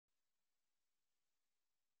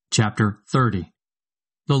Chapter 30.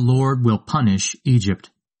 The Lord will punish Egypt.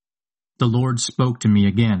 The Lord spoke to me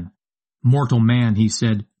again. Mortal man, he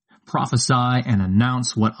said, prophesy and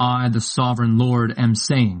announce what I, the sovereign Lord, am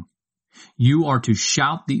saying. You are to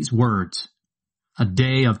shout these words. A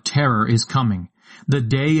day of terror is coming. The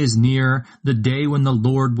day is near, the day when the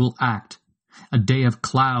Lord will act. A day of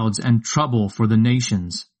clouds and trouble for the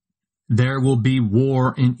nations. There will be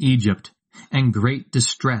war in Egypt, and great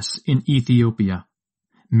distress in Ethiopia.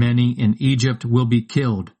 Many in Egypt will be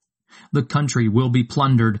killed. The country will be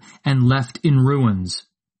plundered and left in ruins.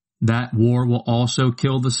 That war will also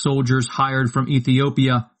kill the soldiers hired from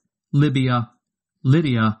Ethiopia, Libya,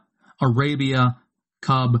 Lydia, Arabia,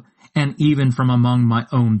 Cub, and even from among my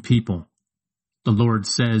own people. The Lord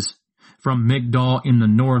says, from Migdol in the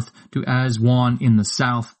north to Aswan in the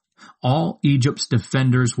south, all Egypt's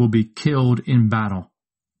defenders will be killed in battle.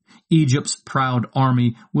 Egypt's proud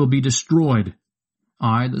army will be destroyed.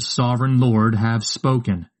 I, the sovereign Lord, have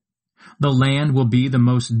spoken. The land will be the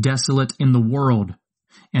most desolate in the world,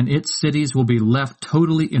 and its cities will be left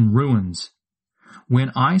totally in ruins.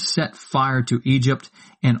 When I set fire to Egypt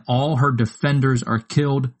and all her defenders are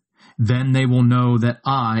killed, then they will know that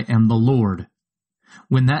I am the Lord.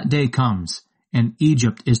 When that day comes and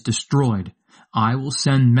Egypt is destroyed, I will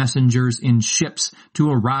send messengers in ships to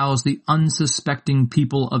arouse the unsuspecting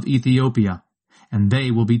people of Ethiopia, and they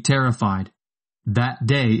will be terrified. That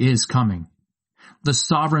day is coming. The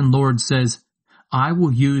sovereign Lord says, I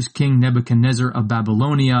will use King Nebuchadnezzar of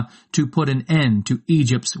Babylonia to put an end to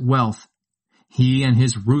Egypt's wealth. He and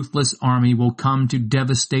his ruthless army will come to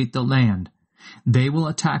devastate the land. They will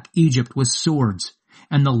attack Egypt with swords,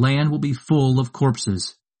 and the land will be full of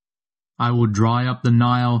corpses. I will dry up the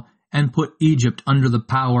Nile and put Egypt under the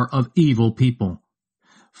power of evil people.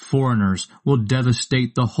 Foreigners will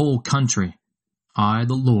devastate the whole country. I,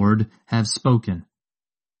 the Lord, have spoken.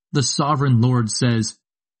 The sovereign Lord says,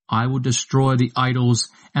 I will destroy the idols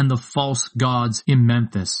and the false gods in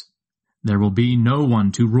Memphis. There will be no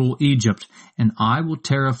one to rule Egypt, and I will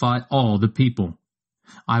terrify all the people.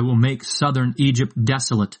 I will make southern Egypt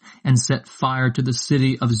desolate and set fire to the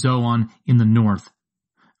city of Zoan in the north.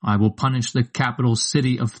 I will punish the capital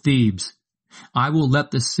city of Thebes. I will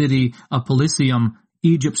let the city of Pelusium,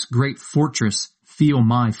 Egypt's great fortress, feel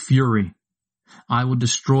my fury. I will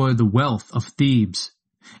destroy the wealth of Thebes.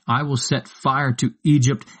 I will set fire to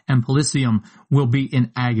Egypt, and Pelusium will be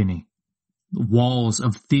in agony. The walls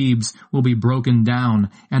of Thebes will be broken down,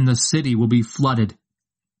 and the city will be flooded.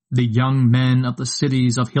 The young men of the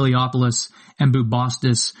cities of Heliopolis and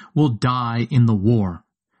Bubastis will die in the war,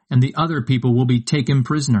 and the other people will be taken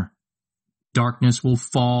prisoner. Darkness will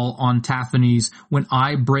fall on Taphanes when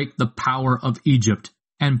I break the power of Egypt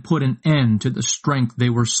and put an end to the strength they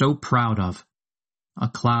were so proud of. A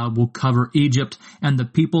cloud will cover Egypt, and the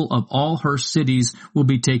people of all her cities will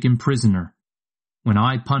be taken prisoner. When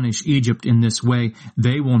I punish Egypt in this way,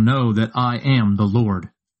 they will know that I am the Lord.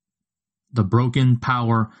 The broken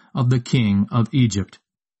power of the king of Egypt.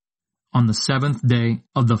 On the 7th day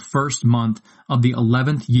of the 1st month of the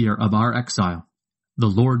 11th year of our exile, the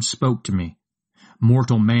Lord spoke to me.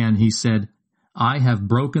 Mortal man, he said, I have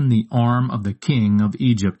broken the arm of the king of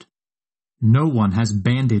Egypt. No one has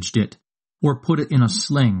bandaged it, or put it in a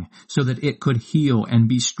sling, so that it could heal and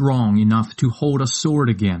be strong enough to hold a sword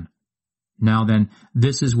again. Now then,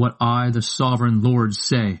 this is what I, the sovereign Lord,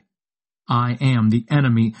 say. I am the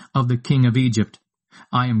enemy of the king of Egypt.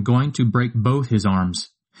 I am going to break both his arms,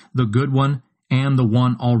 the good one and the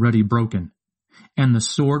one already broken, and the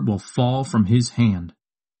sword will fall from his hand.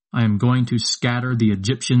 I am going to scatter the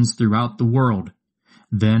Egyptians throughout the world.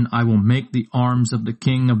 Then I will make the arms of the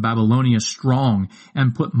king of Babylonia strong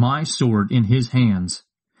and put my sword in his hands.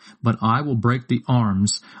 But I will break the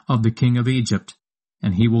arms of the king of Egypt,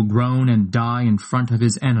 and he will groan and die in front of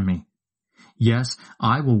his enemy. Yes,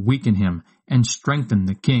 I will weaken him and strengthen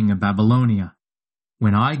the king of Babylonia.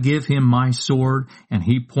 When I give him my sword and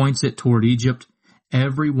he points it toward Egypt,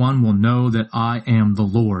 everyone will know that I am the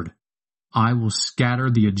Lord. I will scatter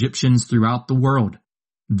the Egyptians throughout the world.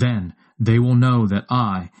 Then they will know that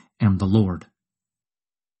I am the Lord.